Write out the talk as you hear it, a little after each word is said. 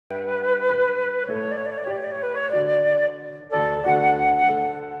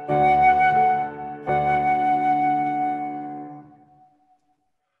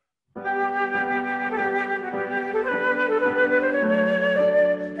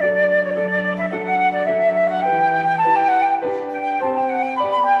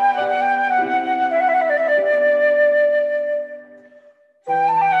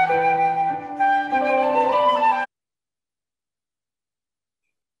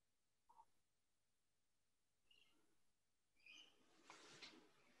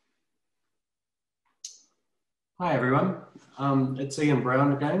Hi everyone, it's Ian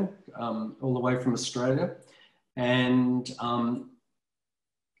Brown again, all the way from Australia. And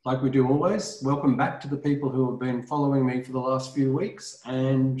like we do always, welcome back to the people who have been following me for the last few weeks,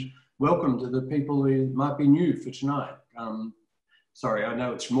 and welcome to the people who might be new for tonight. Sorry, I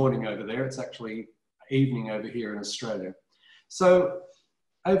know it's morning over there, it's actually evening over here in Australia. So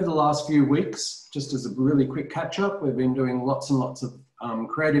over the last few weeks, just as a really quick catch up, we've been doing lots and lots of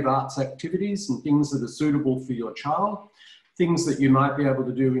creative arts activities and things that are suitable for your child, things that you might be able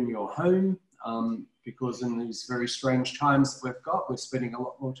to do in your home, because in these very strange times that we've got, we're spending a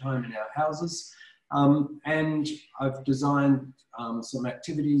lot more time in our houses. And I've designed some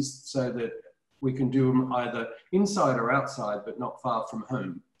activities so that we can do them either inside or outside, but not far from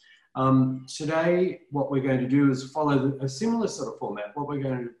home. Today, what we're going to do is follow a similar sort of format. What we're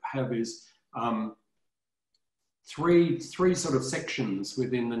going to have is three sort of sections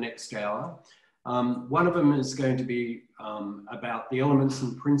within the next hour. One of them is going to be about the elements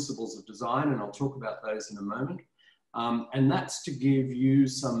and principles of design, and I'll talk about those in a moment. And that's to give you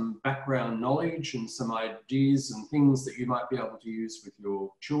some background knowledge and some ideas and things that you might be able to use with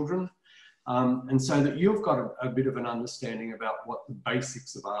your children. And so that you've got a bit of an understanding about what the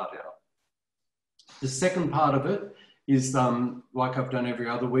basics of art are. The second part of it is, like I've done every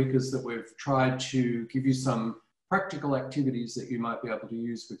other week, is that we've tried to give you some practical activities that you might be able to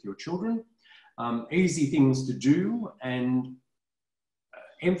use with your children, easy things to do, and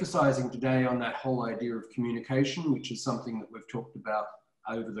emphasizing today on that whole idea of communication, which is something that we've talked about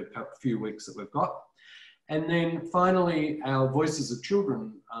over the few weeks that we've got. And then finally, our Voices of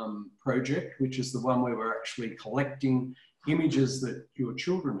Children project, which is the one where we're actually collecting images that your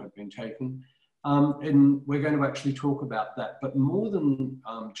children have been taken. And we're going to actually talk about that. But more than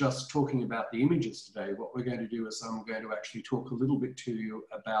just talking about the images today, what we're going to do is I'm going to actually talk a little bit to you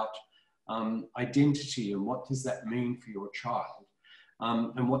about identity and what does that mean for your child.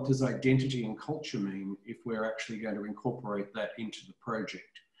 And what does identity and culture mean if we're actually going to incorporate that into the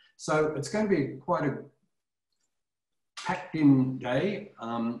project. So it's going to be quite a packed in day,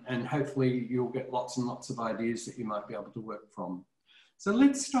 and hopefully you'll get lots and lots of ideas that you might be able to work from. So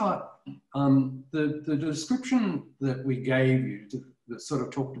let's start. The description that we gave you that sort of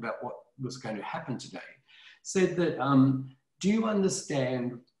talked about what was going to happen today said that, do you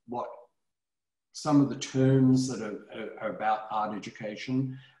understand what some of the terms that are about art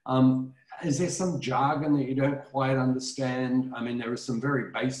education? Is there some jargon that you don't quite understand? I mean, there are some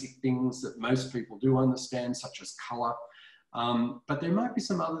very basic things that most people do understand, such as colour. But there might be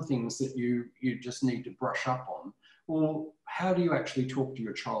some other things that you just need to brush up on. Or how do you actually talk to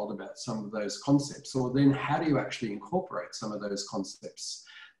your child about some of those concepts? Or then how do you actually incorporate some of those concepts?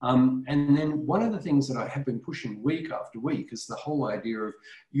 And then one of the things that I have been pushing week after week is the whole idea of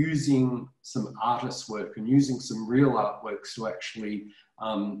using some artist work and using some real artworks to actually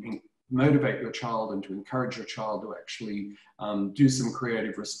motivate your child and to encourage your child to actually do some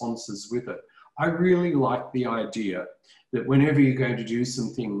creative responses with it. I really like the idea that whenever you're going to do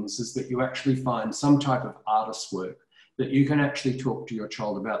some things is that you actually find some type of artist work that you can actually talk to your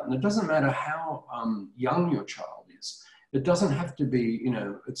child about. And it doesn't matter how young your child is. It doesn't have to be, you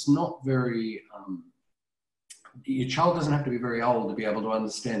know, it's not very, your child doesn't have to be very old to be able to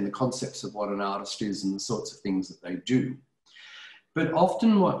understand the concepts of what an artist is and the sorts of things that they do. But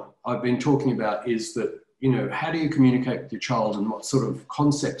often what I've been talking about is that, you know, how do you communicate with your child and what sort of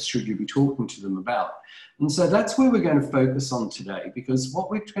concepts should you be talking to them about? And so that's where we're going to focus on today, because what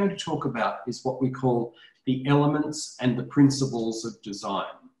we're going to talk about is what we call the elements and the principles of design.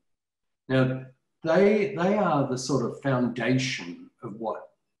 Now, they are the sort of foundation of what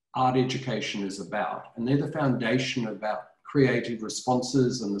art education is about. And they're the foundation about creative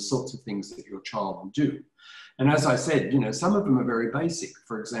responses and the sorts of things that your child will do. And as I said, you know, some of them are very basic.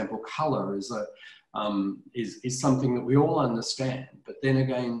 For example, color is something that we all understand. But then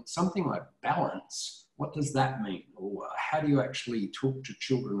again, something like balance, what does that mean? Or how do you actually talk to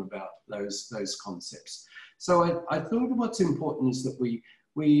children about those concepts? So I thought what's important is that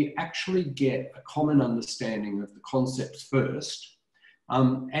we actually get a common understanding of the concepts first,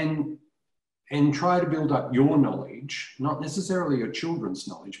 and try to build up your knowledge, not necessarily your children's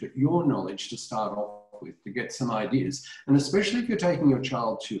knowledge, but your knowledge to start off with, to get some ideas. And especially if you're taking your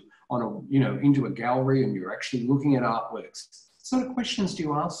child into a gallery and you're actually looking at artworks, what sort of questions do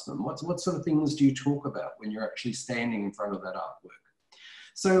you ask them? What sort of things do you talk about when you're actually standing in front of that artwork?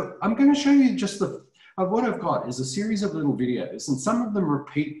 So I'm going to show you just what I've got is a series of little videos, and some of them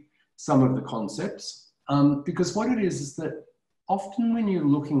repeat some of the concepts, because what it is that often when you're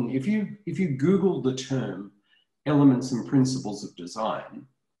looking, if you Google the term elements and principles of design,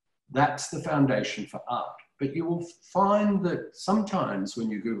 that's the foundation for art. but you will find that sometimes when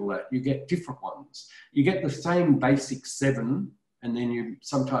you Google that, you get different ones. You get the same basic 7, and then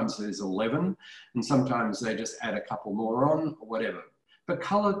sometimes there's 11, and sometimes they just add a couple more on or whatever. But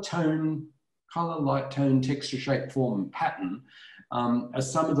color, tone, color, light, tone, texture, shape, form, and pattern are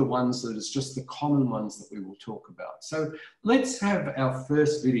some of the ones that is just the common ones that we will talk about. So let's have our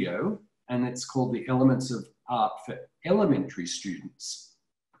first video, and it's called The Elements of Art for Elementary Students.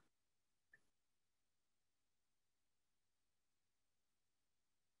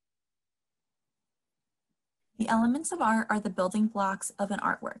 The elements of art are the building blocks of an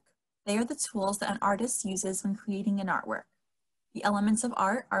artwork. They are the tools that an artist uses when creating an artwork. The elements of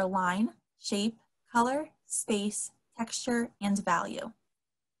art are line, shape, color, space, texture, and value.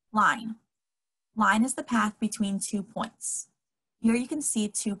 Line. Line is the path between 2 points. Here you can see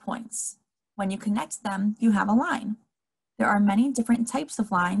 2 points. When you connect them, you have a line. There are many different types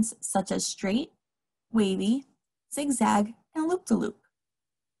of lines, such as straight, wavy, zigzag, and loop-to-loop.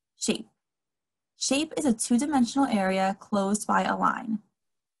 Shape. Shape is a 2-dimensional area closed by a line.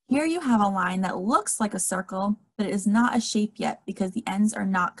 Here you have a line that looks like a circle, but it is not a shape yet because the ends are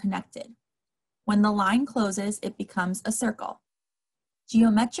not connected. When the line closes, it becomes a circle.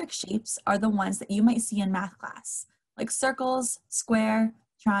 Geometric shapes are the ones that you might see in math class, like circles, square,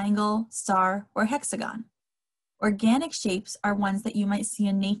 triangle, star, or hexagon. Organic shapes are ones that you might see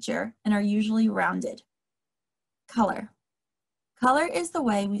in nature and are usually rounded. Color. Color is the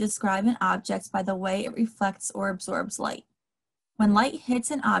way we describe an object by the way it reflects or absorbs light. When light hits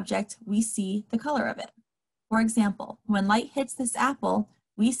an object, we see the color of it. For example, when light hits this apple,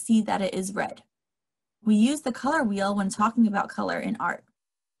 we see that it is red. We use the color wheel when talking about color in art.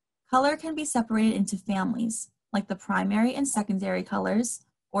 Color can be separated into families, like the primary and secondary colors,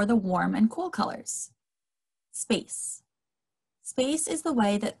 or the warm and cool colors. Space. Space is the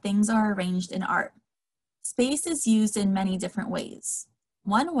way that things are arranged in art. Space is used in many different ways.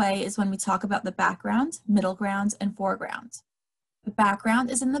 One way is when we talk about the background, middle ground, and foreground. The background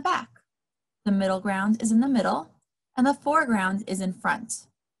is in the back, the middle ground is in the middle, and the foreground is in front.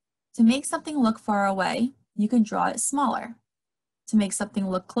 To make something look far away, you can draw it smaller. To make something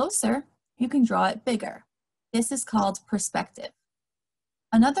look closer, you can draw it bigger. This is called perspective.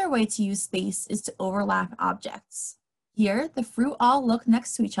 Another way to use space is to overlap objects. Here, the fruit all look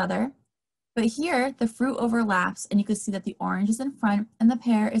next to each other, but here, the fruit overlaps and you can see that the orange is in front and the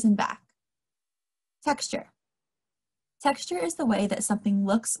pear is in back. Texture. Texture is the way that something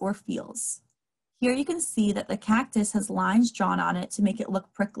looks or feels. Here you can see that the cactus has lines drawn on it to make it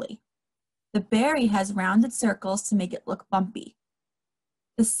look prickly. The berry has rounded circles to make it look bumpy.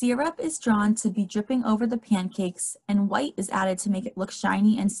 The syrup is drawn to be dripping over the pancakes, and white is added to make it look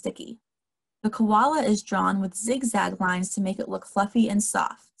shiny and sticky. The koala is drawn with zigzag lines to make it look fluffy and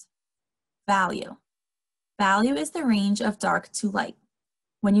soft. Value. Value is the range of dark to light.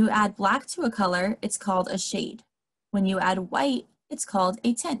 When you add black to a color, it's called a shade. When you add white, it's called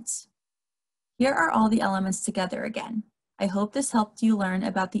a tint. Here are all the elements together again. I hope this helped you learn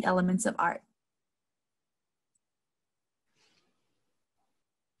about the elements of art.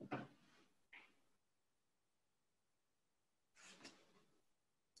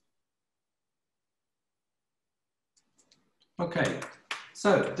 Okay,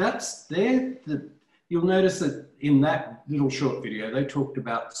 so that's there. You'll notice that in that little short video, they talked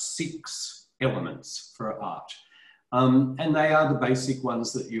about 6 elements for art. And they are the basic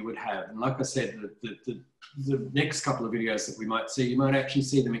ones that you would have. And like I said, the next couple of videos that we might see, you might actually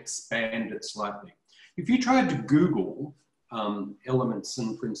see them expanded slightly. If you tried to Google elements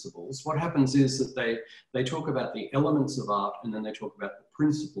and principles, what happens is that they talk about the elements of art and then they talk about the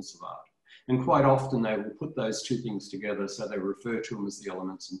principles of art. And quite often they will put those 2 things together, so they refer to them as the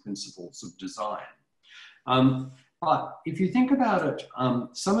elements and principles of design. But if you think about it,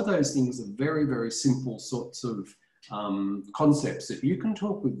 some of those things are very, very simple sorts of concepts that you can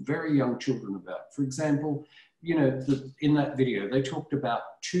talk with very young children about. For example, you know, in that video, they talked about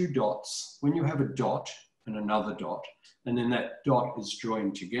 2 dots. When you have a dot and another dot, and then that dot is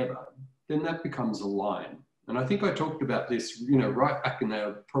joined together, then that becomes a line. And I think I talked about this, you know, right back in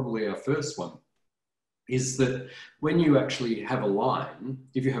probably our first one, is that when you actually have a line,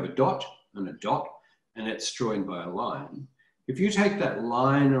 if you have a dot and it's joined by a line, if you take that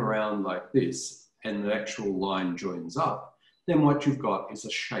line around like this and the actual line joins up, then what you've got is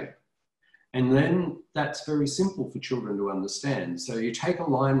a shape. And then that's very simple for children to understand. So you take a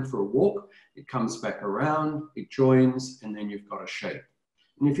line for a walk, it comes back around, it joins, and then you've got a shape.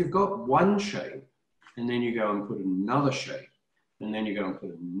 And if you've got one shape, and then you go and put another shape, and then you go and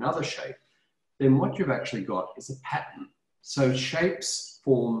put another shape, then what you've actually got is a pattern. So shapes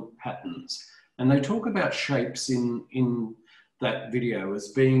form patterns. And they talk about shapes in that video as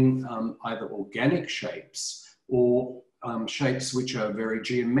being either organic shapes or shapes which are very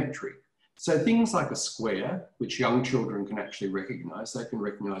geometric. So things like a square, which young children can actually recognize. They can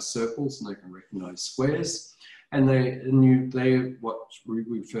recognize circles and they can recognize squares. And they're what we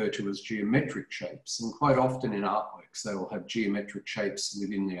refer to as geometric shapes. And quite often in artworks, they will have geometric shapes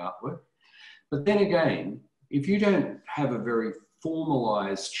within the artwork. But then again, if you don't have a very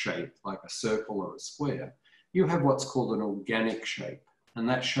formalized shape, like a circle or a square, you have what's called an organic shape. And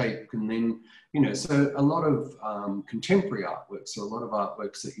that shape can then, so a lot of contemporary artworks, or a lot of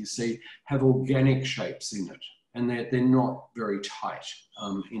artworks that you see, have organic shapes in it. And they're not very tight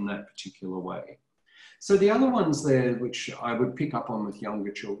in that particular way. So the other ones there, which I would pick up on with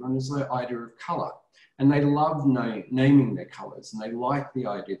younger children, is the idea of colour. And they love naming their colours, and they like the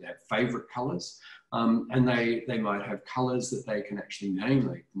idea they have favourite colours. And they might have colours that they can actually name.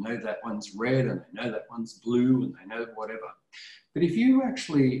 They know that one's red, and they know that one's blue, and they know whatever. But if you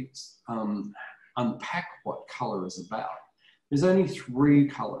actually unpack what colour is about, there's only 3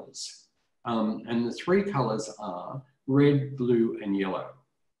 colours. And the 3 colours are red, blue, and yellow.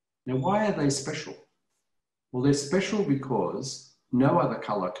 Now, why are they special? Well, they're special because no other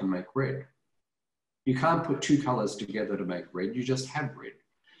colour can make red. You can't put 2 colours together to make red, you just have red.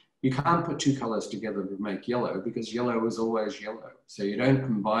 You can't put 2 colours together to make yellow because yellow is always yellow. So you don't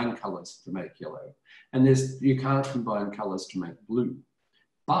combine colours to make yellow. And you can't combine colours to make blue.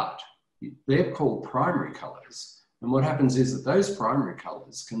 But they're called primary colours. And what happens is that those primary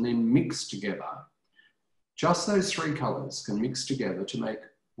colours can then mix together. Just those 3 colours can mix together to make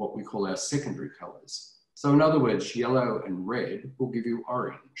what we call our secondary colours. So in other words, yellow and red will give you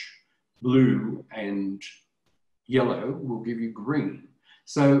orange. Blue and yellow will give you green.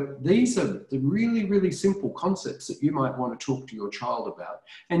 So these are the really, really simple concepts that you might want to talk to your child about.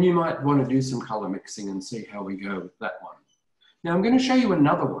 And you might want to do some colour mixing and see how we go with that one. Now I'm going to show you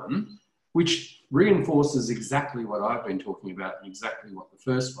another one, which reinforces exactly what I've been talking about and exactly what the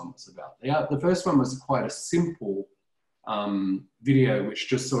first one was about. The first one was quite a simple video, which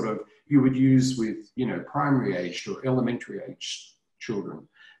just sort of you would use with, primary aged or elementary aged children.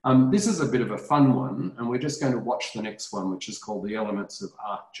 This is a bit of a fun one, and we're just going to watch the next one, which is called The Elements of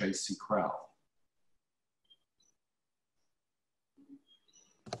Art, J.C. Crowell.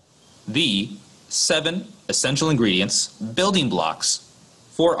 The 7 essential ingredients, building blocks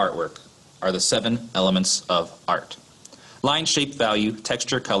for artwork are the 7 elements of art. Line, shape, value,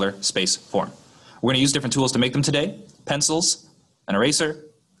 texture, color, space, form. We're going to use different tools to make them today. Pencils, an eraser,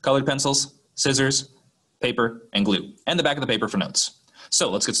 colored pencils, scissors, paper, and glue, and the back of the paper for notes. So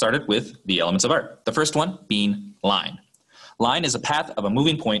let's get started with the elements of art. The first one being line. Line is a path of a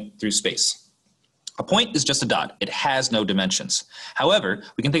moving point through space. A point is just a dot. It has no dimensions. However,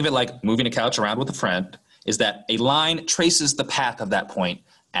 we can think of it like moving a couch around with a friend, is that a line traces the path of that point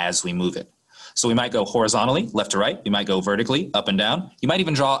as we move it. So we might go horizontally, left to right. We might go vertically, up and down. You might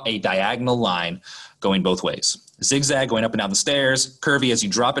even draw a diagonal line going both ways. Zigzag going up and down the stairs, curvy as you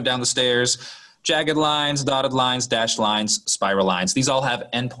drop it down the stairs, jagged lines, dotted lines, dashed lines, spiral lines. These all have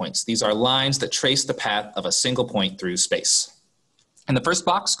endpoints. These are lines that trace the path of a single point through space. In the first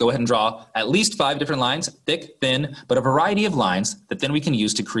box, go ahead and draw at least 5 different lines, thick, thin, but a variety of lines that then we can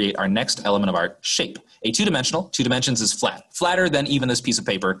use to create our next element of art, shape. A 2-dimensional, 2 dimensions is flat, flatter than even this piece of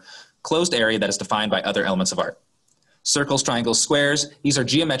paper, closed area that is defined by other elements of art. Circles, triangles, squares, these are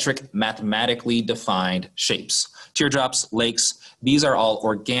geometric, mathematically defined shapes. Teardrops, lakes, these are all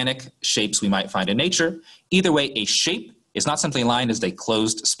organic shapes we might find in nature. Either way, a shape is not simply a line, it is a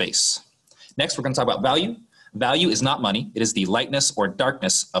closed space. Next, we're going to talk about value. Value is not money, it is the lightness or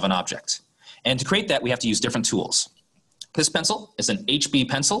darkness of an object. And to create that, we have to use different tools. This pencil is an HB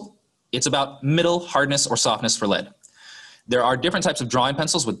pencil. It's about middle hardness or softness for lead. There are different types of drawing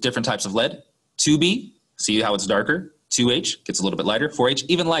pencils with different types of lead. 2B, see how it's darker. 2H gets a little bit lighter. 4H,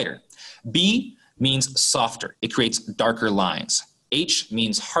 even lighter. B means softer. It creates darker lines. H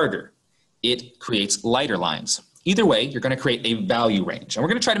means harder. It creates lighter lines. Either way, you're going to create a value range. And we're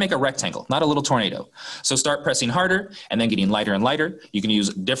going to try to make a rectangle, not a little tornado. So start pressing harder and then getting lighter and lighter. You can use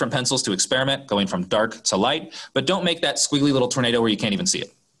different pencils to experiment, going from dark to light, but don't make that squiggly little tornado where you can't even see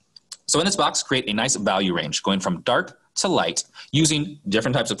it. So in this box, create a nice value range, going from dark to light, using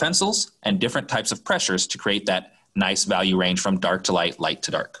different types of pencils and different types of pressures to create that nice value range from dark to light, light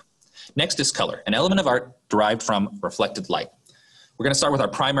to dark. Next is color, an element of art derived from reflected light. We're going to start with our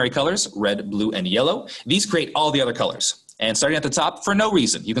primary colors, red, blue, and yellow. These create all the other colors. And starting at the top, for no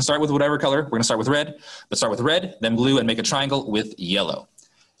reason, you can start with whatever color. We're going to start with red, but start with red, then blue, and make a triangle with yellow.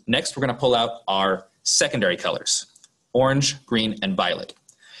 Next, we're going to pull out our secondary colors, orange, green, and violet.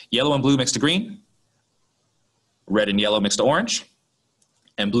 Yellow and blue mixed to green, red and yellow mixed to orange,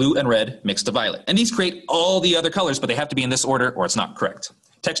 and blue and red mixed to violet. And these create all the other colors, but they have to be in this order or it's not correct.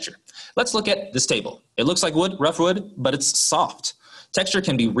 Texture. Let's look at this table. It looks like wood, rough wood, but it's soft. Texture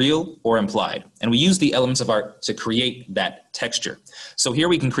can be real or implied, and we use the elements of art to create that texture. So here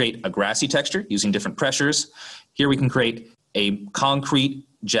we can create a grassy texture using different pressures. Here we can create a concrete,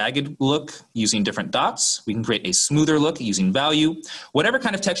 jagged look using different dots. We can create a smoother look using value. Whatever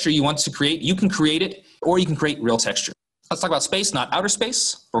kind of texture you want to create, you can create it, or you can create real texture. Let's talk about space, not outer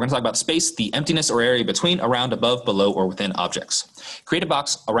space. We're going to talk about space, the emptiness or area between, around, above, below, or within objects. Create a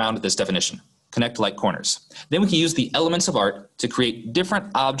box around this definition. Connect like corners. Then we can use the elements of art to create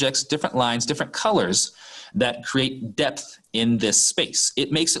different objects, different lines, different colors that create depth in this space.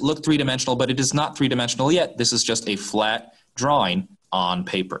 It makes it look three-dimensional, but it is not three-dimensional yet. This is just a flat drawing on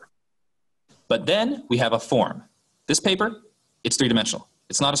paper. But then we have a form. This paper, it's three-dimensional.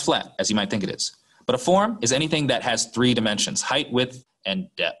 It's not as flat as you might think it is. But a form is anything that has 3 dimensions, height, width,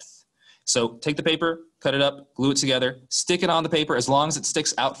 and depth. So take the paper, cut it up, glue it together, stick it on the paper. As long as it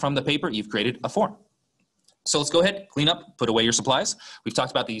sticks out from the paper, you've created a form. So let's go ahead, clean up, put away your supplies. We've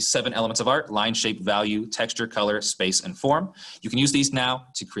talked about these 7 elements of art: line, shape, value, texture, color, space, and form. You can use these now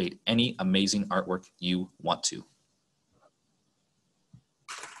to create any amazing artwork you want to.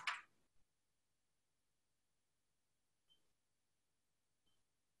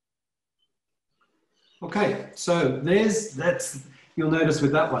 Okay, so you'll notice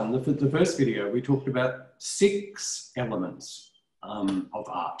with that one, the first video, we talked about 6 elements of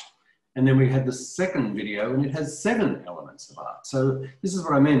art. And then we had the second video and it has 7 elements of art. So this is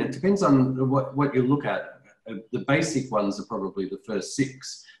what I mean. It depends on what you look at. The basic ones are probably the first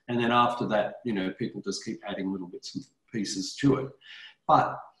 6. And then after that, you know, people just keep adding little bits and pieces to it.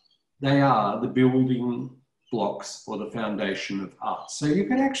 But they are the building blocks or the foundation of art. So you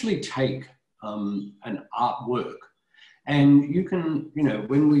can actually take an artwork, and you can, you know,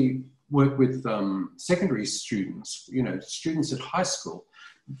 when we work with secondary students, you know, students at high school,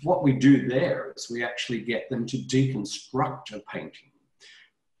 what we do there is we actually get them to deconstruct a painting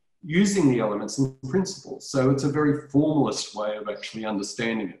using the elements and principles. So it's a very formalist way of actually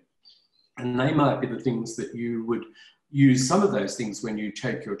understanding it. And they might be the things that you would use, some of those things, when you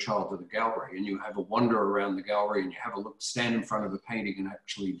take your child to the gallery and you have a wander around the gallery and you have a look, stand in front of a painting and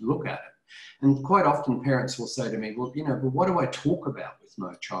actually look at it. And quite often parents will say to me, well, you know, but what do I talk about with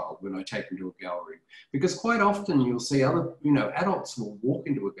my child when I take them to a gallery? Because quite often you'll see other, you know, adults will walk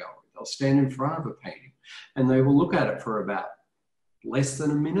into a gallery, they'll stand in front of a painting and they will look at it for about less than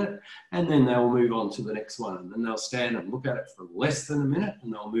a minute, and then they'll move on to the next one, and then they'll stand and look at it for less than a minute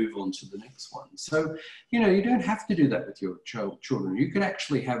and they'll move on to the next one. So, you know, you don't have to do that with your children. You could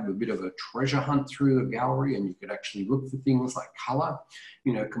actually have a bit of a treasure hunt through the gallery, and you could actually look for things like color.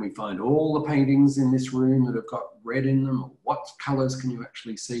 You know, can we find all the paintings in this room that have got red in them, or what colors can you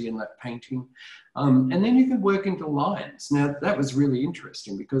actually see in that painting? And then you can work into lines. Now that was really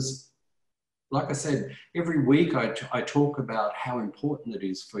interesting because, like I said, every week I talk about how important it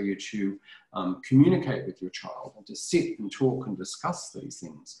is for you to communicate with your child and to sit and talk and discuss these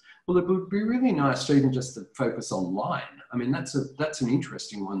things. Well, it would be really nice to even just to focus on line. I mean, that's an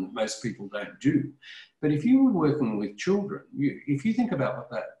interesting one that most people don't do. But if you were working with children, if you think about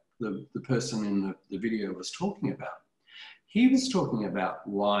what the person in the video was talking about, he was talking about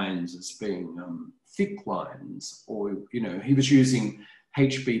lines as being thick lines, or, you know, he was using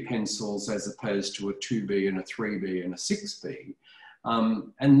HB pencils as opposed to a 2B and a 3B and a 6B.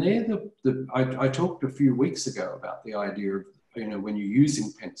 And they're I talked a few weeks ago about the idea of, you know, when you're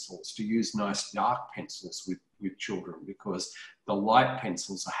using pencils, to use nice dark pencils with children, because the light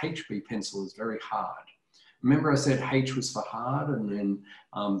pencils, a HB pencil is very hard. Remember I said H was for hard, and then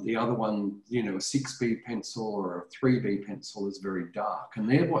the other one, you know, a 6B pencil or a 3B pencil is very dark.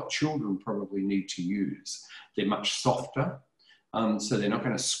 And they're what children probably need to use. They're much softer. So they're not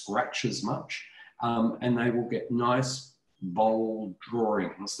going to scratch as much, and they will get nice, bold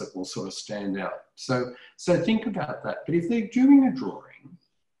drawings that will sort of stand out. So think about that. But if they're doing a drawing,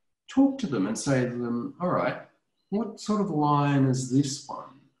 talk to them and say to them, all right, what sort of line is this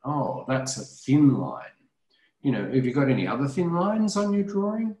one? Oh, that's a thin line. You know, have you got any other thin lines on your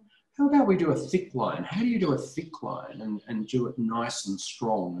drawing? How about we do a thick line? How do you do a thick line and do it nice and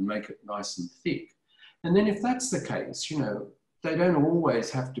strong and make it nice and thick? And then if that's the case, you know, they don't always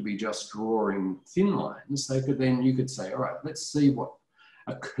have to be just drawing thin lines. They could then, you could say, all right, let's see what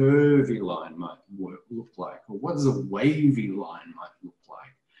a curvy line might look like, or what does a wavy line might look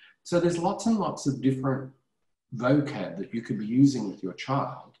like. So there's lots and lots of different vocab that you could be using with your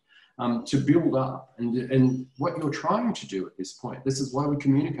child to build up. And what you're trying to do at this point, this is why we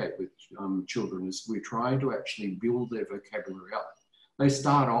communicate with children, is we're trying to actually build their vocabulary up. They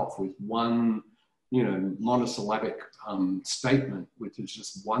start off with one, you know, monosyllabic statement, which is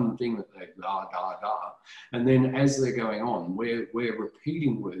just one thing that they da, da, da. And then as they're going on, we're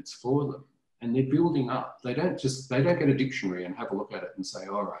repeating words for them and they're building up. They don't get a dictionary and have a look at it and say,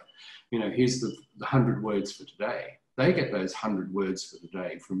 all right, you know, here's the 100 words for today. They get those 100 words for the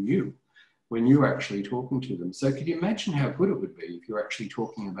day from you when you're actually talking to them. So could you imagine how good it would be if you're actually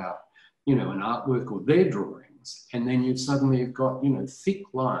talking about, you know, an artwork or their drawings, and then you've suddenly got, you know, thick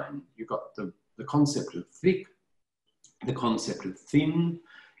line, you've got the concept of thick, the concept of thin,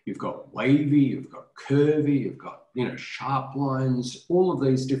 you've got wavy, you've got curvy, you've got, you know, sharp lines, all of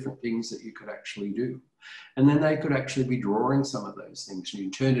these different things that you could actually do. And then they could actually be drawing some of those things, and you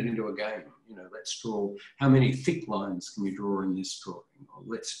turn it into a game. You know, let's draw, how many thick lines can you draw in this drawing? Or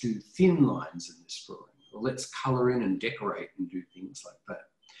let's do thin lines in this drawing. Or let's color in and decorate and do things like that.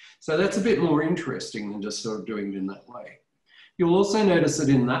 So that's a bit more interesting than just sort of doing it in that way. You'll also notice that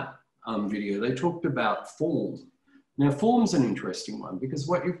in that video, they talked about form. Now, form's an interesting one because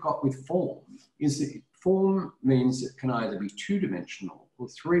what you've got with form is that form means it can either be two-dimensional or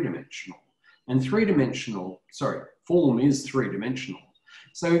three-dimensional. And form is three-dimensional.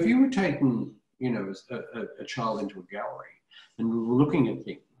 So if you were taking, you know, a child into a gallery and we were looking at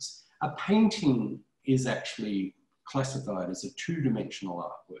things, a painting is actually classified as a two-dimensional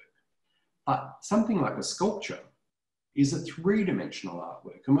artwork. But something like a sculpture is a three-dimensional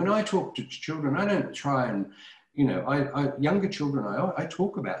artwork. And when I talk to children, I don't try and, you know, younger children, I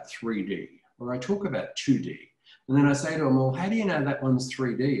talk about 3D or I talk about 2D. And then I say to them, well, how do you know that one's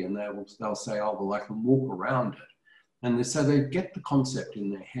 3D? And they'll say, oh, well, I can walk around it. And so they get the concept in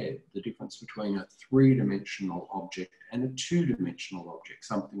their head, the difference between a three-dimensional object and a two-dimensional object,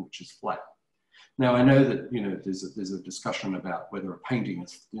 something which is flat. Now, I know that, you know, there's a discussion about whether a painting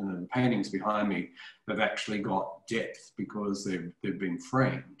is, you know, the paintings behind me have actually got depth because they've been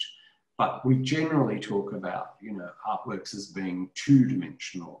framed. But we generally talk about, you know, artworks as being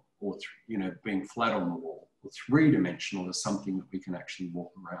two-dimensional or, you know, being flat on the wall, or three-dimensional as something that we can actually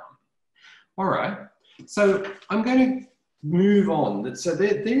walk around. All right, so I'm going to move on. So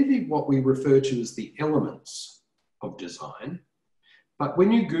they're what we refer to as the elements of design. But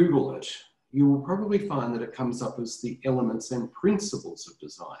when you Google it, you will probably find that it comes up as the elements and principles of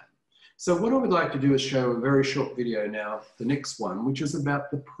design. So what I would like to do is show a very short video now, the next one, which is about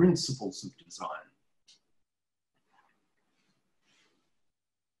the principles of design.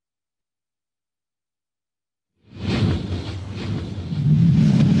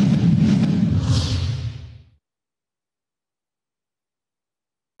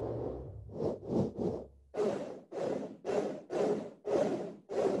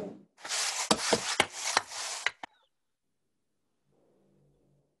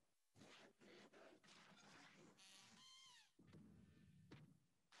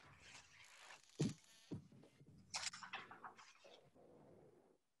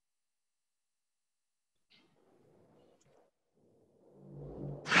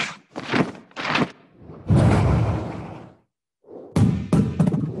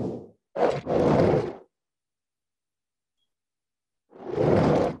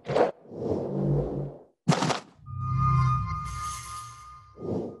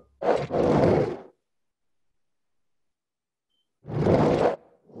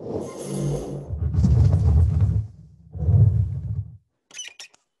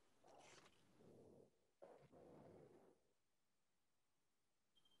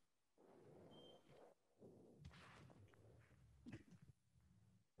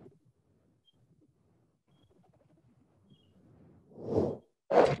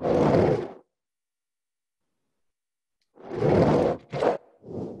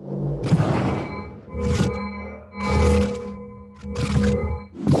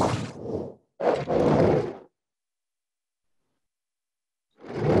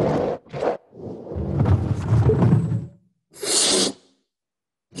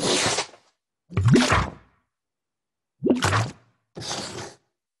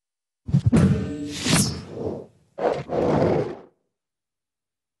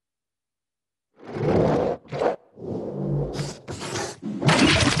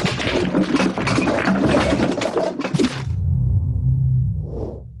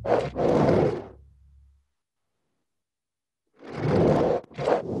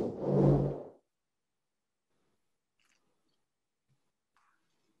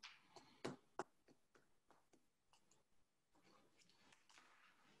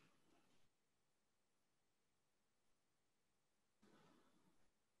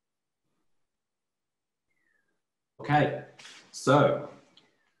 Okay, so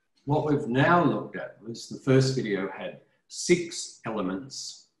what we've now looked at was the first video had 6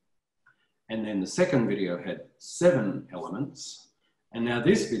 elements, and then the second video had 7 elements, and now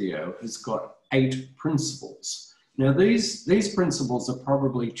this video has got 8 principles. Now these principles are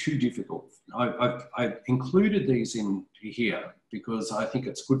probably too difficult. I've included these in here because I think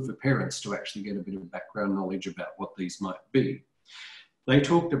it's good for parents to actually get a bit of background knowledge about what these might be. They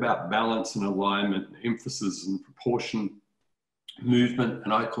talked about balance and alignment, emphasis and proportion, movement,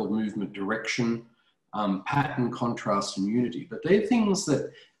 and I call movement direction, pattern, contrast, and unity. But they're things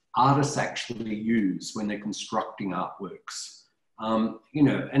that artists actually use when they're constructing artworks. You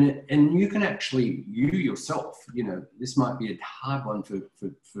know, and you can actually, you yourself, you know, this might be a hard one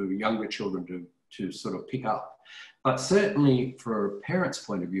for younger children to sort of pick up. But certainly for a parent's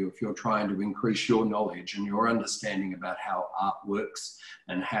point of view, if you're trying to increase your knowledge and your understanding about how art works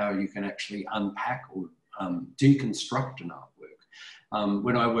and how you can actually unpack or deconstruct an artwork.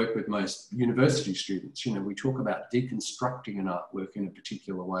 When I work with most university students, you know, we talk about deconstructing an artwork in a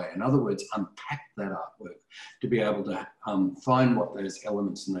particular way. In other words, unpack that artwork to be able to find what those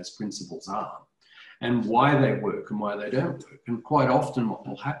elements and those principles are and why they work and why they don't work. And quite often what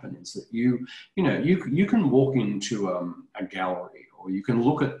will happen is that you can walk into a gallery, or you can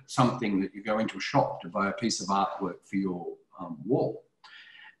look at something that you go into a shop to buy a piece of artwork for your wall.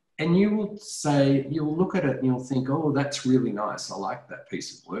 And you will say, you'll look at it and you'll think, oh, that's really nice. I like that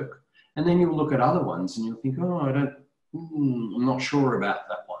piece of work. And then you'll look at other ones and you'll think, oh, I'm not sure about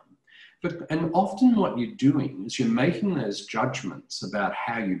that one. And often what you're doing is you're making those judgments about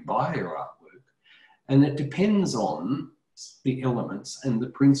how you buy your artwork. And it depends on the elements and the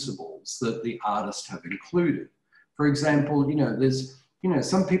principles that the artist have included. For example, you know, there's, you know,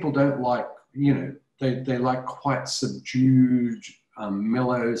 some people don't like, you know, they like quite subdued,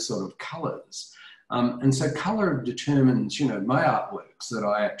 mellow sort of colours. And so colour determines, you know, my artworks that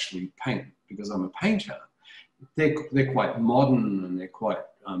I actually paint, because I'm a painter, they're quite modern and they're quite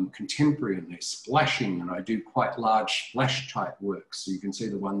contemporary and they're splashing, and I do quite large splash type works. So you can see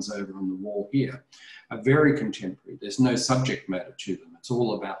the ones over on the wall here are very contemporary. There's no subject matter to them. It's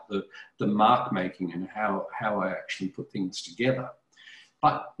all about the mark making and how I actually put things together.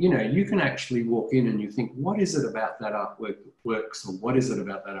 But, you know, you can actually walk in and you think, what is it about that artwork that works, or what is it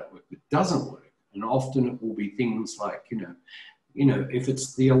about that artwork that doesn't work? And often it will be things like, you know, if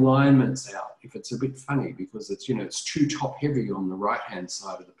it's the alignments out, if it's a bit funny because it's, you know, it's too top heavy on the right-hand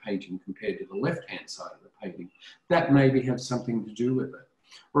side of the painting compared to the left-hand side of the painting, that maybe has something to do with it.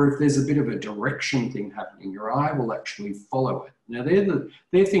 Or if there's a bit of a direction thing happening, your eye will actually follow it. Now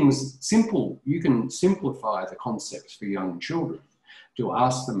they're things simple. You can simplify the concepts for young children to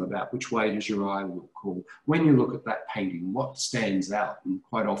ask them about which way does your eye look, or when you look at that painting, what stands out? And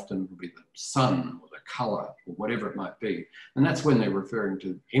quite often it will be the sun or the colour or whatever it might be. And that's when they're referring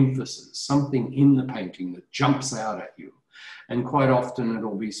to emphasis, something in the painting that jumps out at you. And quite often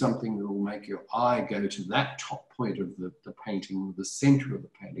it'll be something that will make your eye go to that top point of the painting, or the centre of the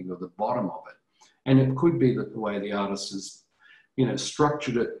painting, or the bottom of it. And it could be that the way the artist has, you know,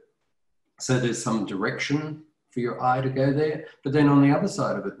 structured it so there's some direction for your eye to go there, but then on the other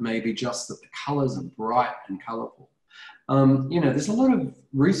side of it, maybe just that the colours are bright and colourful. You know, there's a lot of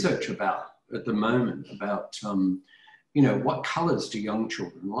research about at the moment about, you know, what colours do young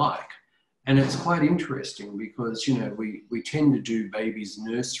children like? And it's quite interesting because, you know, we tend to do babies'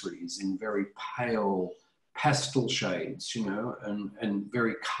 nurseries in very pale pastel shades, you know, and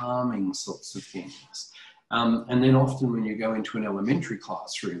very calming sorts of things. And then often when you go into an elementary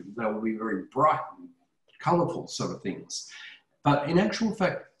classroom, they'll be very bright and colourful sort of things. But in actual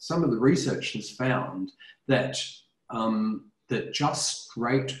fact, some of the research has found that, that just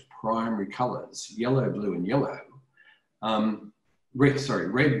straight primary colours, yellow, blue and yellow,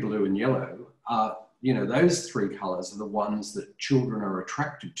 red, blue and yellow, are, you know, those 3 colours are the ones that children are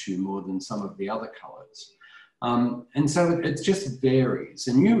attracted to more than some of the other colours. And so it just varies,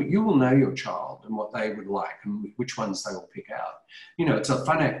 and you will know your child and what they would like and which ones they will pick out. You know, it's a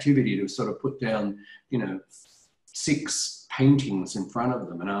fun activity to sort of put down, you know, 6 paintings in front of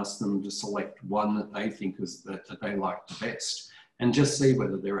them and ask them to select one that they think is that they like the best, and just see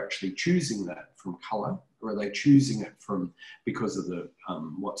whether they're actually choosing that from colour, or are they choosing it from because of the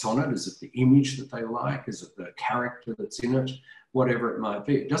what's on it? Is it the image that they like? Is it the character that's in it? Whatever it might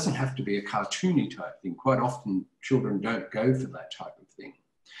be. It doesn't have to be a cartoony type thing. Quite often children don't go for that type of thing.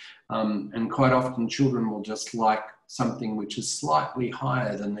 And quite often children will just like something which is slightly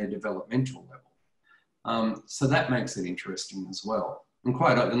higher than their developmental level. So that makes it interesting as well.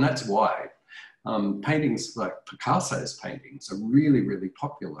 And that's why paintings like Picasso's paintings are really, really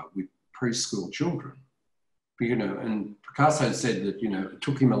popular with preschool children, you know, and Picasso said that, you know, it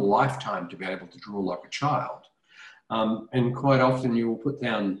took him a lifetime to be able to draw like a child. And quite often you will put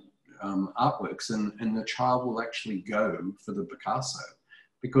down artworks and the child will actually go for the Picasso,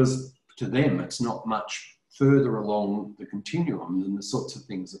 because to them it's not much further along the continuum than the sorts of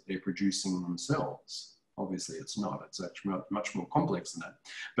things that they're producing themselves. Obviously it's not, it's actually much more complex than that.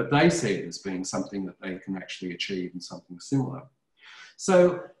 But they see it as being something that they can actually achieve and something similar.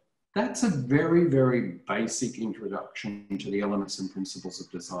 So that's a very, very basic introduction to the elements and principles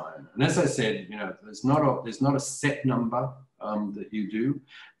of design. And as I said, you know, there's not a set number that you do,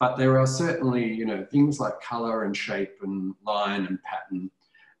 but there are certainly, you know, things like color and shape and line and pattern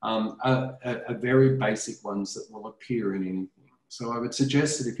are very basic ones that will appear in anything. So I would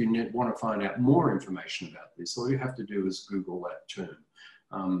suggest that if you want to find out more information about this, all you have to do is Google that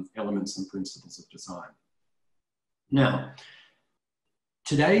term, elements and principles of design. Now,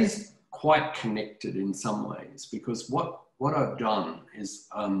 today's quite connected in some ways, because what I've done is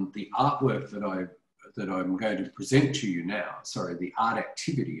the artwork that I'm going to present to you now, sorry, the art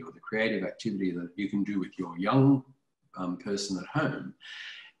activity or the creative activity that you can do with your young person at home,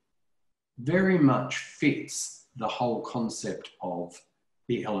 very much fits the whole concept of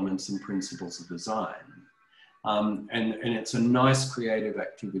the elements and principles of design. And it's a nice creative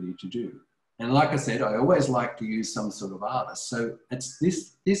activity to do. And like I said, I always like to use some sort of artist. So it's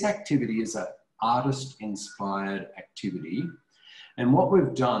this activity is an artist-inspired activity. And what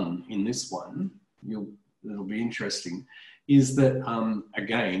we've done in this one, it'll be interesting, is that,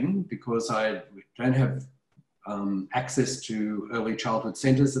 again, because I don't have access to early childhood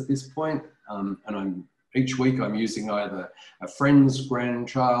centres at this point, and each week I'm using either a friend's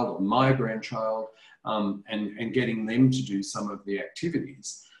grandchild or my grandchild and getting them to do some of the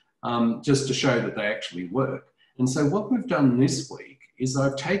activities just to show that they actually work. And so what we've done this week is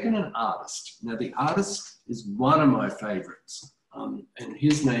I've taken an artist. Now the artist is one of my favourites and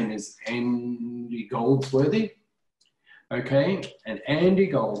his name is Andy Goldsworthy. Okay, and Andy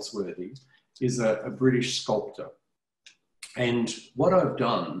Goldsworthy is a British sculptor. And what I've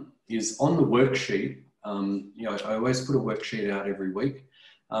done is on the worksheet, you know, I always put a worksheet out every week.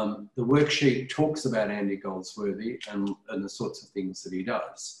 The worksheet talks about Andy Goldsworthy and the sorts of things that he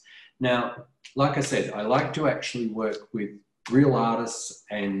does. Now, like I said, I like to actually work with real artists,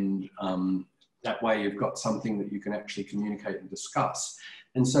 and that way you've got something that you can actually communicate and discuss.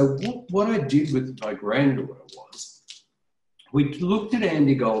 And so what I did with my granddaughter was, we looked at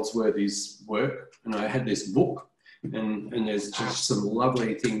Andy Goldsworthy's work, and I had this book, and there's just some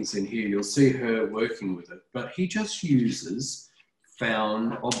lovely things in here. You'll see her working with it, but he just uses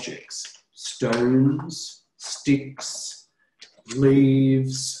found objects, stones, sticks,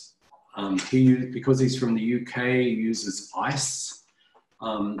 leaves. Because he's from the UK, he uses ice.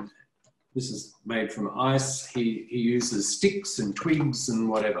 This is made from ice. He uses sticks and twigs and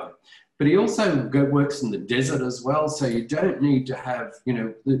whatever. But he also works in the desert as well. So you don't need to have, you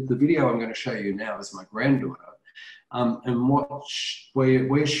know, the video I'm going to show you now is my granddaughter. And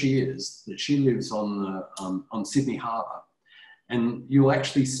where she is, that she lives on Sydney Harbour. And you'll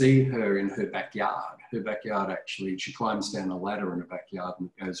actually see her in her backyard. Her backyard actually, she climbs down a ladder in her backyard and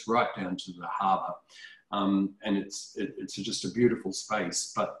it goes right down to the harbour. And it's just a beautiful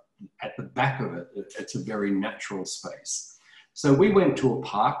space, but at the back of it, it's a very natural space. So we went to a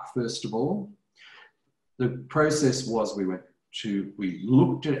park, first of all. The process was we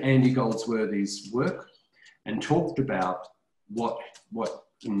looked at Andy Goldsworthy's work and talked about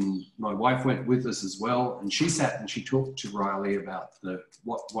and my wife went with us as well, and she sat and she talked to Riley about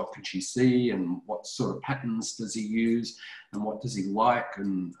what could she see and what sort of patterns does he use and what does he like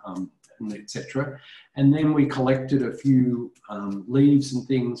and etc. And then we collected a few leaves and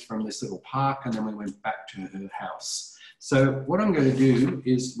things from this little park, and then we went back to her house. So what I'm going to do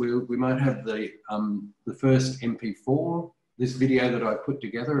is we might have the first MP4, this video that I put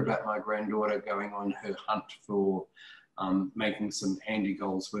together about my granddaughter going on her hunt for making some Andy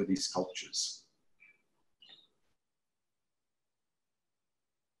Goldsworthy sculptures.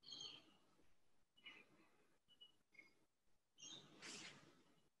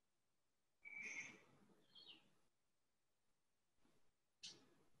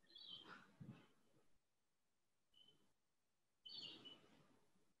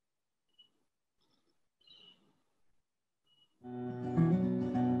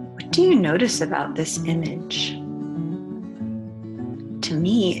 What do you notice about this image? To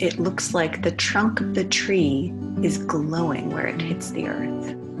me, it looks like the trunk of the tree is glowing where it hits the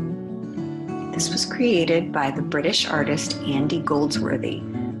earth. This was created by the British artist Andy Goldsworthy,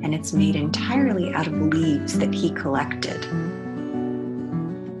 and it's made entirely out of leaves that he collected.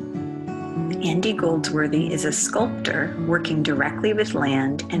 Andy Goldsworthy is a sculptor working directly with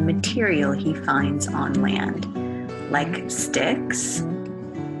land and material he finds on land, like sticks,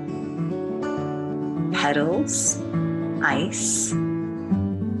 petals, ice,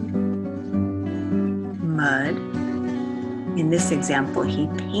 mud. In this example, he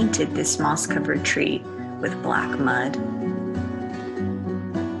painted this moss-covered tree with black mud.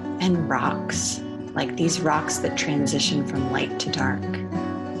 And rocks, like these rocks that transition from light to dark.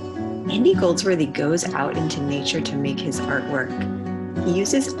 Andy Goldsworthy goes out into nature to make his artwork. He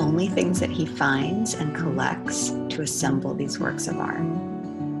uses only things that he finds and collects to assemble these works of art.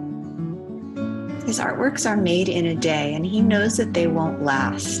 His artworks are made in a day, and he knows that they won't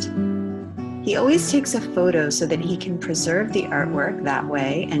last. He always takes a photo so that he can preserve the artwork that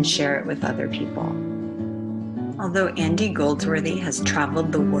way and share it with other people. Although Andy Goldsworthy has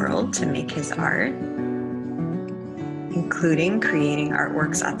traveled the world to make his art, including creating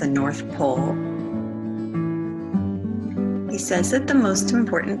artworks at the North Pole, he says that the most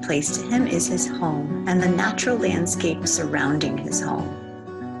important place to him is his home and the natural landscape surrounding his home.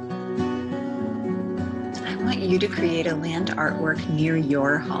 I want you to create a land artwork near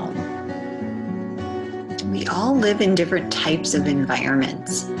your home. We all live in different types of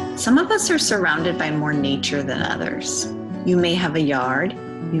environments. Some of us are surrounded by more nature than others. You may have a yard,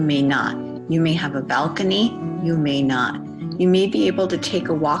 you may not. You may have a balcony, you may not. You may be able to take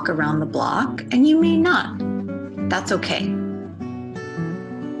a walk around the block, and you may not. That's okay.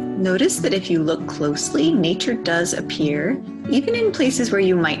 Notice that if you look closely, nature does appear, even in places where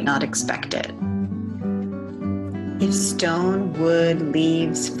you might not expect it. If stone, wood,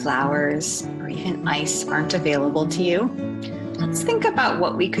 leaves, flowers, or even ice aren't available to you, let's think about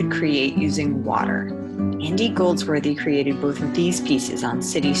what we could create using water. Andy Goldsworthy created both of these pieces on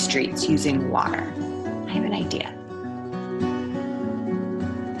city streets using water. I have an idea.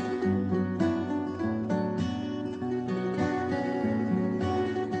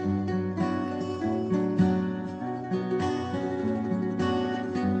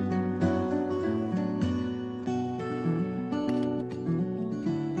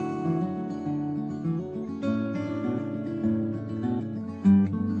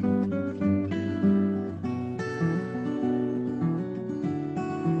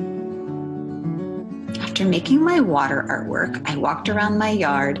 After making my water artwork, I walked around my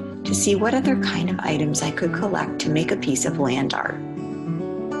yard to see what other kind of items I could collect to make a piece of land art.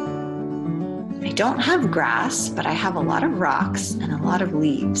 I don't have grass, but I have a lot of rocks and a lot of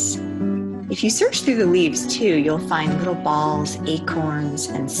leaves. If you search through the leaves too, you'll find little balls, acorns,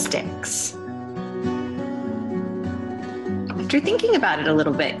 and sticks. After thinking about it a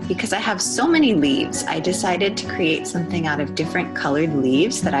little bit, because I have so many leaves, I decided to create something out of different colored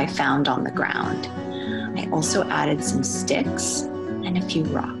leaves that I found on the ground. I also added some sticks and a few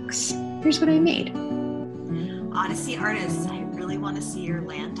rocks. Here's what I made. Odyssey artists, I really want to see your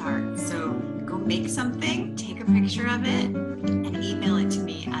land art. So go make something, take a picture of it, and email it to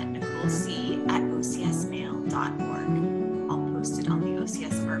me at nicolec@ocsmail.org. I'll post it on the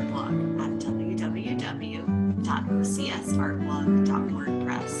OCS Art blog at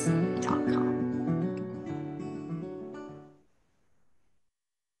www.ocsartblog.wordpress.com.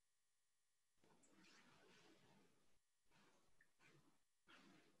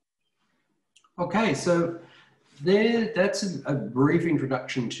 Okay, so that's a brief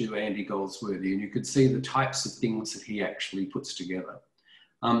introduction to Andy Goldsworthy, and you could see the types of things that he actually puts together.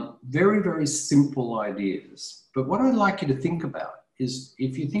 Very, very simple ideas. But what I'd like you to think about is,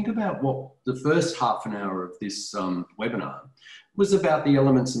 if you think about what the first half an hour of this webinar was about, the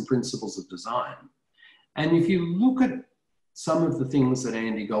elements and principles of design. And if you look at some of the things that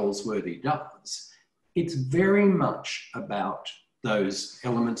Andy Goldsworthy does, it's very much about those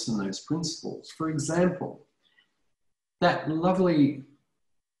elements and those principles. For example, that lovely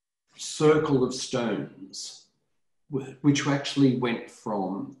circle of stones, which actually went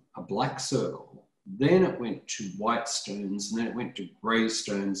from a black circle, then it went to white stones, and then it went to grey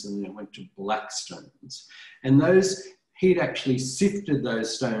stones, and then it went to black stones. And those, he'd actually sifted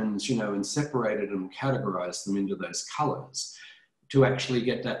those stones, you know, and separated them, categorized them into those colors to actually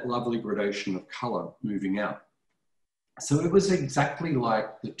get that lovely gradation of color moving out. So it was exactly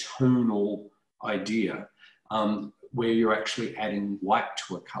like the tonal idea, where you're actually adding white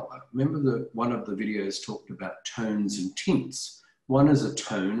to a color. Remember one of the videos talked about tones and tints. One is a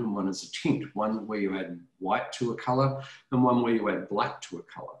tone and one is a tint. One where you add white to a color and one where you add black to a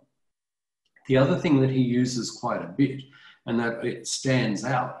color. The other thing that he uses quite a bit, and that it stands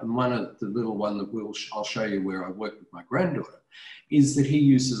out, and one of the little one that I'll show you where I work with my granddaughter, is that he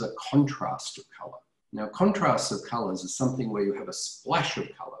uses a contrast of color. Now, contrast of colors is something where you have a splash of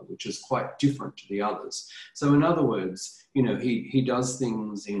color, which which is quite different to the others. So in other words, you know, he does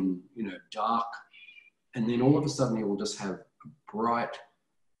things in, you know, dark, and then all of a sudden he will just have a bright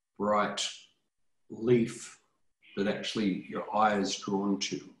leaf that actually your eye is drawn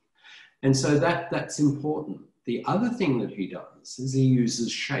to. And so that's important. The other thing that he does is he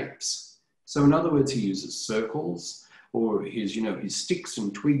uses shapes. So in other words, he uses circles, or his, you know, his sticks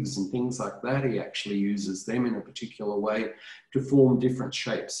and twigs and things like that. He actually uses them in a particular way to form different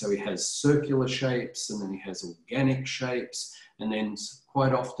shapes. So he has circular shapes, and then he has organic shapes, and then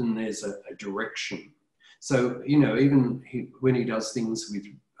quite often there's a direction. So, you know, even when he does things with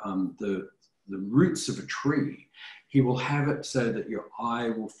the roots of a tree, he will have it so that your eye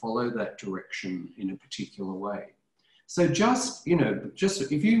will follow that direction in a particular way. So just, you know, just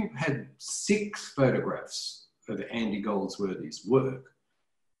if you had 6 photographs of Andy Goldsworthy's work,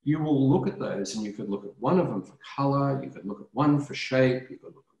 you will look at those and you could look at one of them for color, you could look at one for shape, you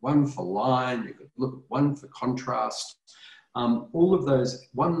could look at one for line, you could look at one for contrast, all of those,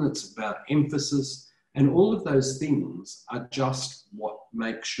 one that's about emphasis, and all of those things are just what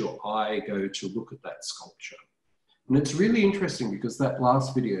makes your eye go to look at that sculpture. And it's really interesting because that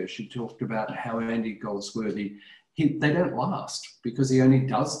last video, she talked about how Andy Goldsworthy, they don't last because he only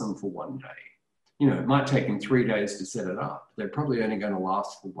does them for one day. You know, it might take him 3 days to set it up. They're probably only going to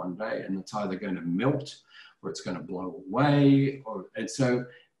last for one day, and it's either going to melt or it's going to blow away. And so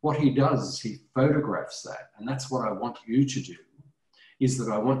what he does is he photographs that. And that's what I want you to do, is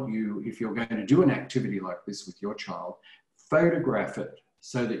that I want you, if you're going to do an activity like this with your child, photograph it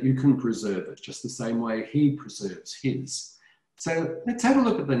so that you can preserve it just the same way he preserves his. So let's have a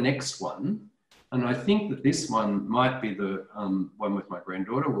look at the next one. And I think that this one might be the one with my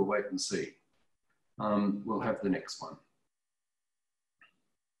granddaughter. We'll wait and see. We'll have the next one.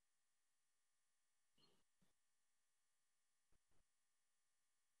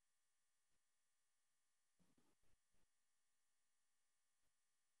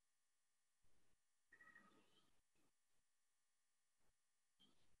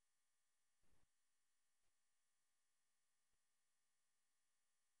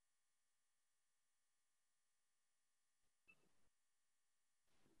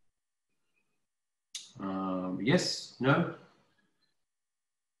 Yes, no?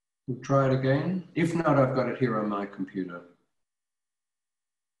 We'll try it again. If not, I've got it here on my computer.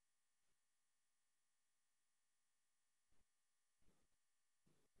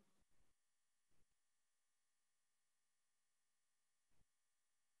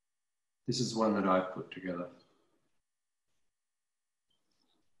 This is one that I've put together.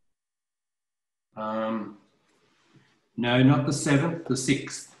 No, not the 7th, the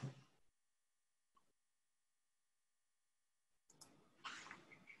 6th.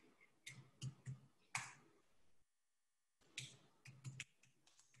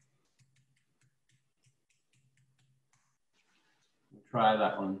 Try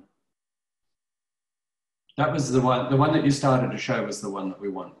that one. That was the one that you started to show was the one that we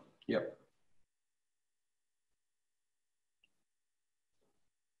want. Yep.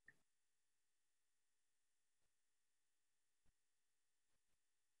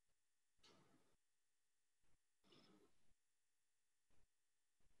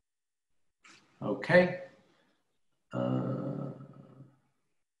 Okay.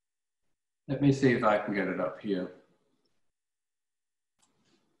 Let me see if I can get it up here.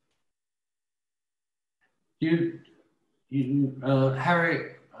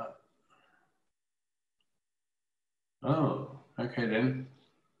 Harry. Oh, okay then.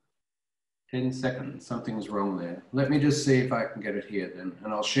 10 seconds, something's wrong there. Let me just see if I can get it here then,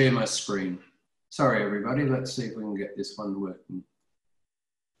 and I'll share my screen. Sorry, everybody, let's see if we can get this one working.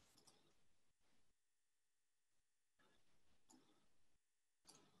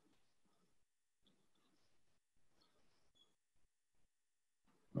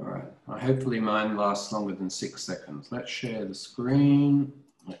 All right, hopefully mine lasts longer than 6 seconds. Let's share the screen.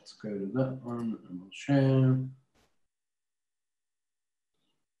 Let's go to that one and we'll share.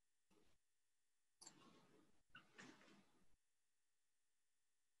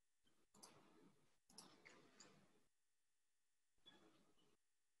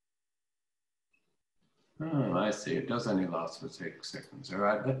 Oh, I see. It does only last for 6 seconds. All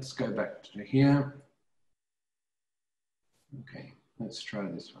right, let's go back to here. Okay, let's try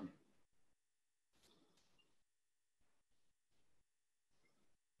this one.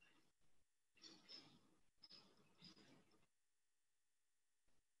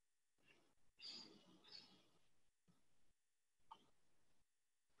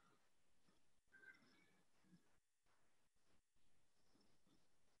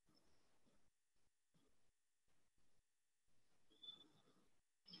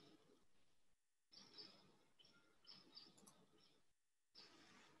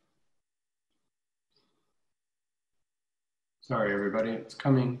 Sorry, everybody, it's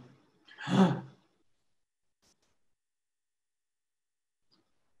coming.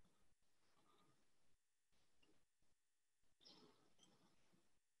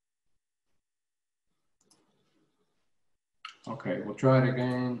 Okay, we'll try it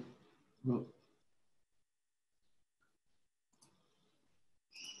again.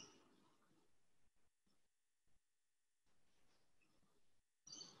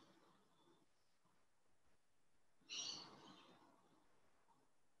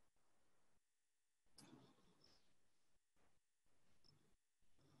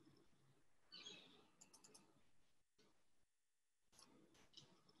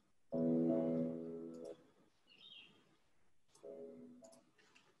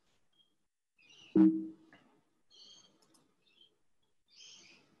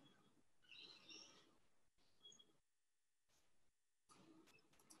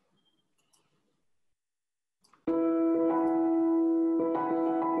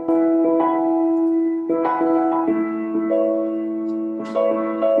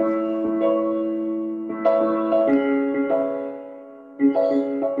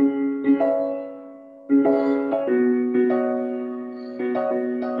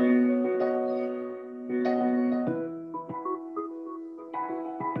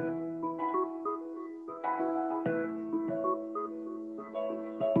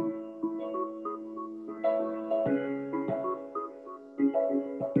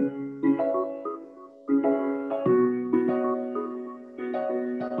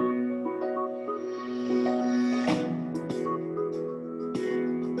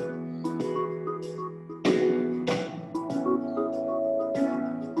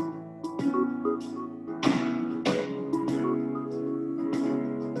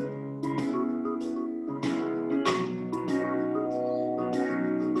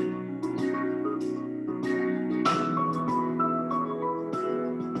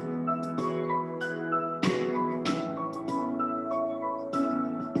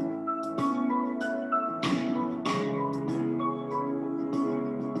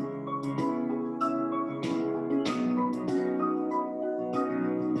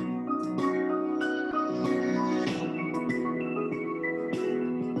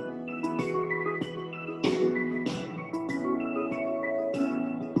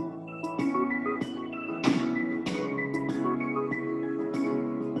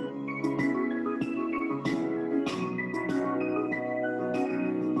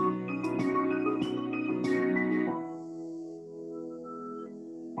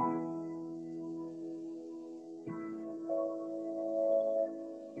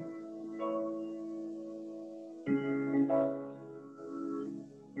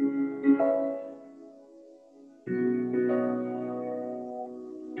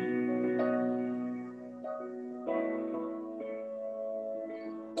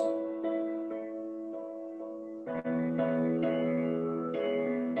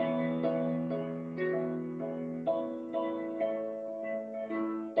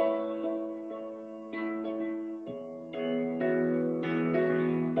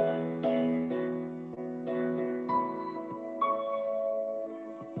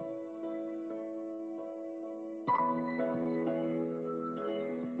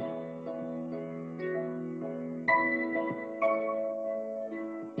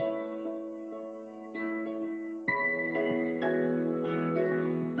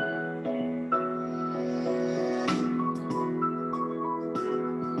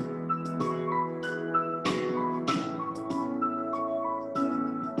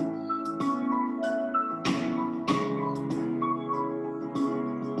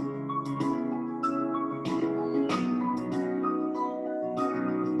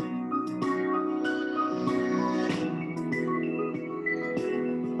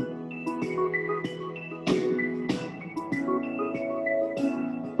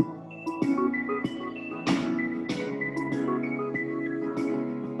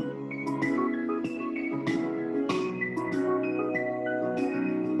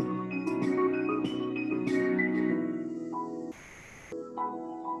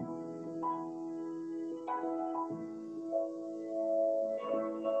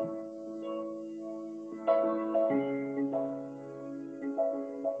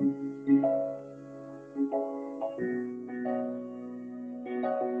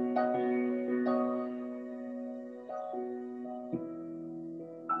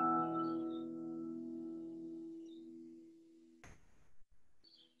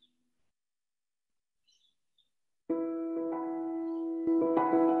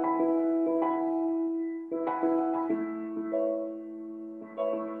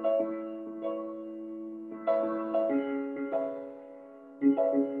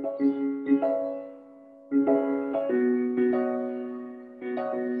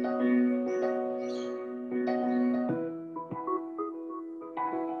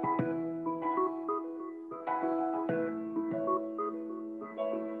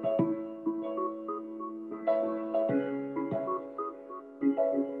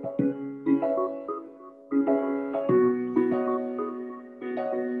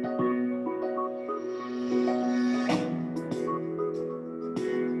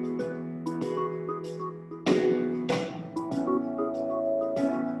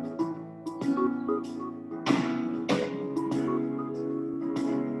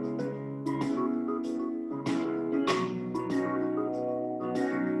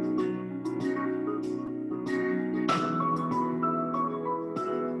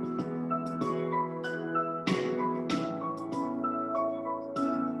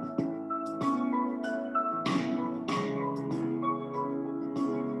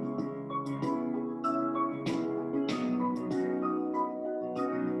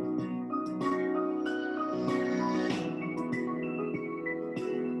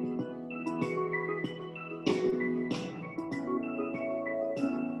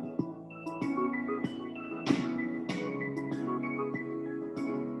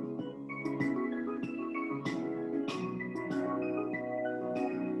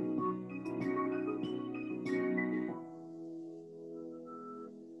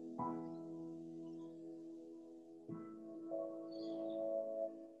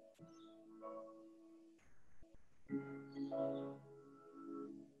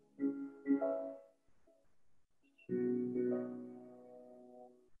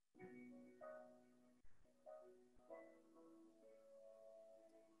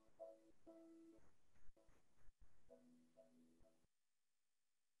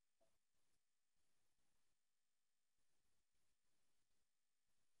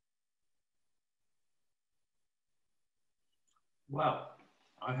 Wow.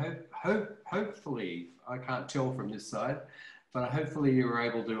 I hopefully, I can't tell from this side, but hopefully you were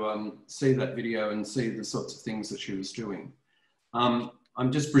able to see that video and see the sorts of things that she was doing.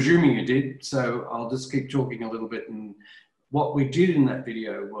 I'm just presuming you did, so I'll just keep talking a little bit. And what we did in that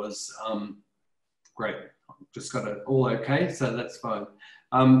video was, great, just got it all okay, so that's fine.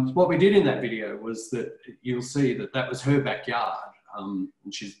 What we did in that video was that you'll see that that was her backyard, and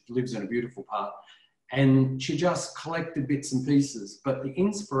she lives in a beautiful part. And she just collected bits and pieces, but the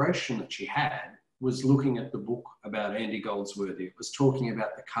inspiration that she had was looking at the book about Andy Goldsworthy. It was talking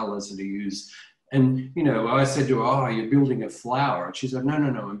about the colours that he used. And, you know, I said to her, oh, you're building a flower. And she said, no,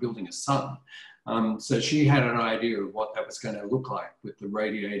 I'm building a sun. So she had an idea of what that was going to look like with the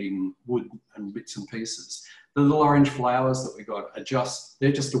radiating wood and bits and pieces. The little orange flowers that we got are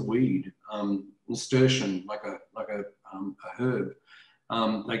they're just a weed, nasturtium, like a herb.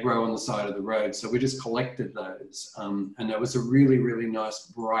 They grow on the side of the road. So we just collected those. And there was a really, really nice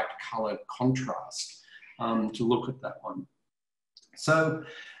bright coloured contrast to look at that one. So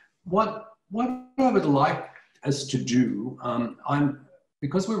what I would like us to do,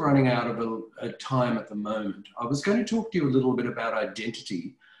 because we're running out of a time at the moment, I was going to talk to you a little bit about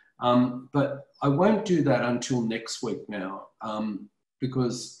identity, but I won't do that until next week now,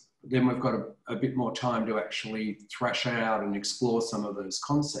 because then we've got a bit more time to actually thrash out and explore some of those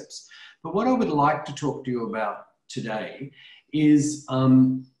concepts. But what I would like to talk to you about today is,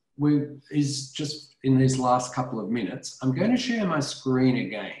 just in these last couple of minutes, I'm going to share my screen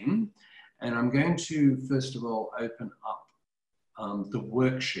again, and I'm going to, first of all, open up the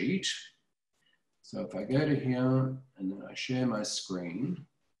worksheet. So if I go to here and then I share my screen,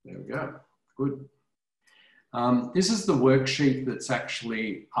 there we go, good. This is the worksheet that's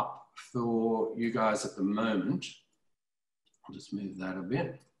actually up for you guys at the moment. I'll just move that a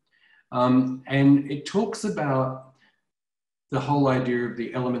bit. And it talks about the whole idea of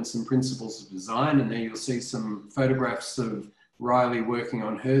the elements and principles of design. And there you'll see some photographs of Riley working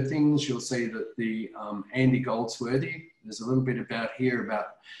on her things. You'll see that the Andy Goldsworthy, there's a little bit about here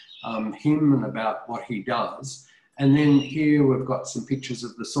about him and about what he does. And then here we've got some pictures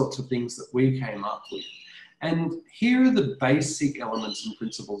of the sorts of things that we came up with. And here are the basic elements and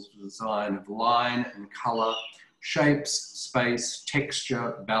principles of design of line and colour, shapes, space,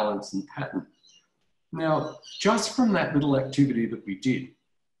 texture, balance, and pattern. Now, just from that little activity that we did,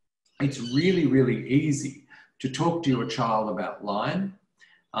 it's really, really easy to talk to your child about line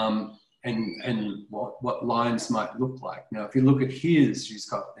and what lines might look like. Now, if you look at his, she's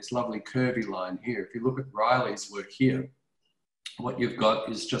got this lovely curvy line here. If you look at Riley's work here, what you've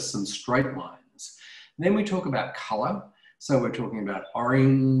got is just some straight lines. Then we talk about colour. So we're talking about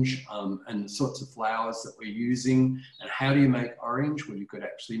orange and the sorts of flowers that we're using. And how do you make orange? Well, you could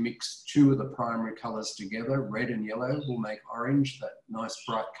actually mix two of the primary colours together. Red and yellow will make orange, that nice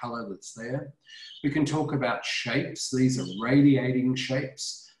bright colour that's there. We can talk about shapes. These are radiating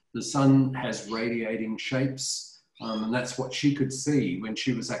shapes. The sun has radiating shapes. And that's what she could see when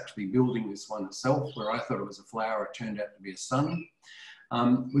she was actually building this one herself, where I thought it was a flower, it turned out to be a sun.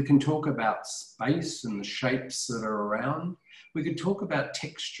 We can talk about space and the shapes that are around. We could talk about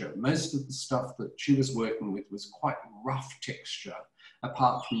texture. Most of the stuff that she was working with was quite rough texture,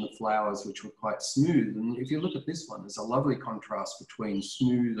 apart from the flowers, which were quite smooth. And if you look at this one, there's a lovely contrast between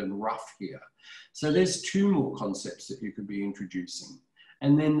smooth and rough here. So there's two more concepts that you could be introducing.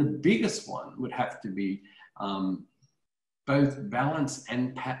 And then the biggest one would have to be both balance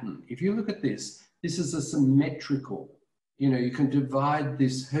and pattern. If you look at this, this is a symmetrical. You know, you can divide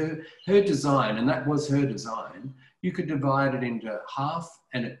this, her design, and that was her design, you could divide it into half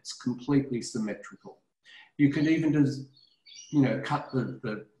and it's completely symmetrical. You could even just, you know, cut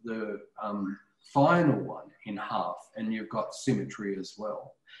the final one in half and you've got symmetry as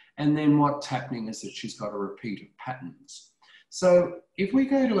well. And then what's happening is that she's got a repeat of patterns. So if we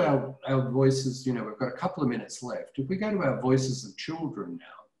go to our voices, you know, we've got a couple of minutes left. If we go to our voices of children now,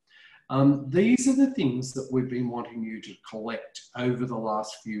 these are the things that we've been wanting you to collect over the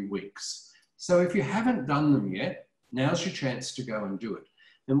last few weeks. So if you haven't done them yet, now's your chance to go and do it.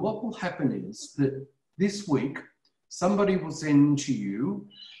 And what will happen is that this week, somebody will send to you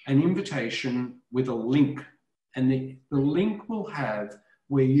an invitation with a link. And the link will have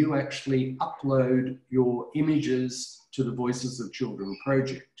where you actually upload your images to the Voices of Children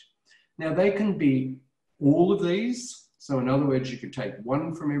project. Now they can be all of these. So in other words, you could take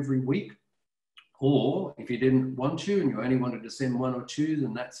one from every week, or if you didn't want to and you only wanted to send one or two,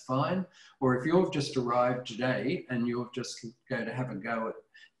 then that's fine. Or if you've just arrived today and you're just going to have a go at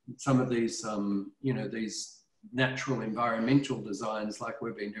some of these, you know, these natural environmental designs like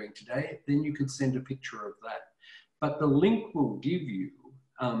we've been doing today, then you could send a picture of that. but the link will give you,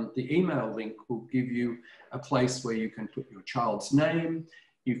 the email link will give you a place where you can put your child's name,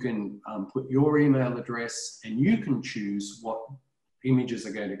 you can put your email address, and you can choose what images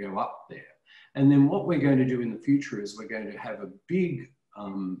are going to go up there. And then what we're going to do in the future is we're going to have a big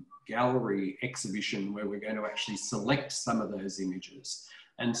gallery exhibition where we're going to actually select some of those images.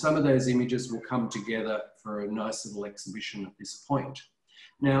 And some of those images will come together for a nice little exhibition at this point.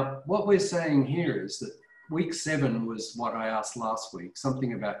 Now, what we're saying here is that week 7 was what I asked last week,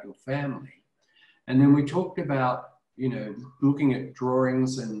 something about your family. And then we talked about, you know, looking at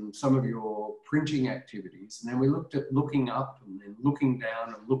drawings and some of your printing activities. And then we looked at looking up and then looking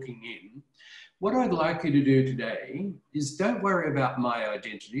down and looking in. What I'd like you to do today is don't worry about my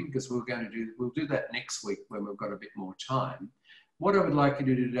identity, because we'll do that next week when we've got a bit more time. What I would like you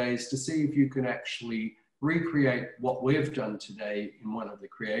to do today is to see if you can actually recreate what we've done today in one of the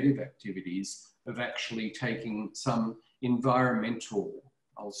creative activities of actually taking some environmental,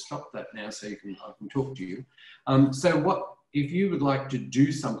 I'll stop that now so I can talk to you. So what, if you would like to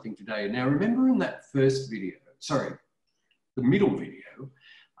do something today, now remember in that first video, sorry, the middle video,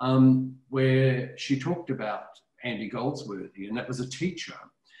 where she talked about Andy Goldsworthy, and that was a teacher.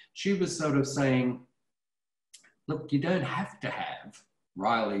 She was sort of saying, look, you don't have to have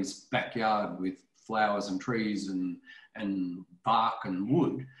Riley's backyard with flowers and trees and bark and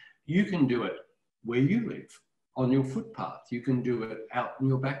wood. You can do it where you live, on your footpath. You can do it out in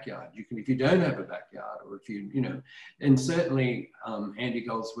your backyard. You can, if you don't have a backyard, or if you know, and certainly Andy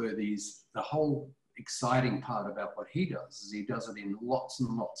Goldsworthy's, the whole exciting part about what he does is he does it in lots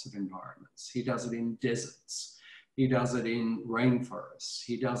and lots of environments. He does it in deserts. He does it in rainforests.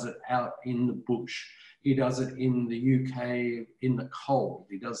 He does it out in the bush. He does it in the UK in the cold.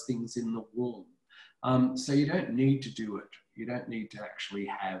 He does things in the warm. So you don't need to do it. You don't need to actually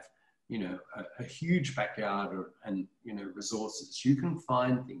have, you know, a huge backyard and, you know, resources. You can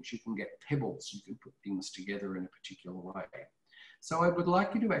find things, you can get pebbles, you can put things together in a particular way. So I would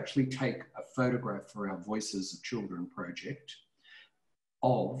like you to actually take a photograph for our Voices of Children project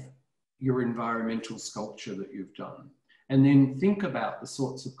of your environmental sculpture that you've done. And then think about the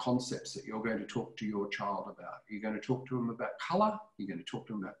sorts of concepts that you're going to talk to your child about. You're going to talk to them about colour, you're going to talk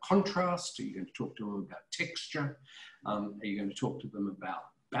to them about contrast, are you going to talk to them about texture, are you going to talk to them about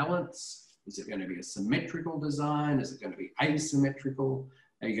balance? Is it going to be a symmetrical design? Is it going to be asymmetrical?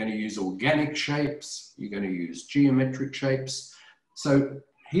 Are you going to use organic shapes? Are you going to use geometric shapes? So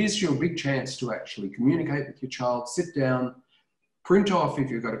here's your big chance to actually communicate with your child, sit down, print off,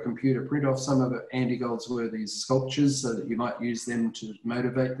 if you've got a computer, print off some of Andy Goldsworthy's sculptures so that you might use them to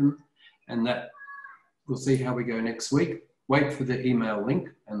motivate them. And that, we'll see how we go next week. Wait for the email link,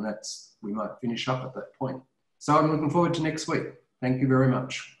 and we might finish up at that point. So I'm looking forward to next week. Thank you very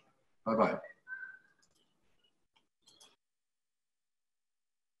much. Bye-bye.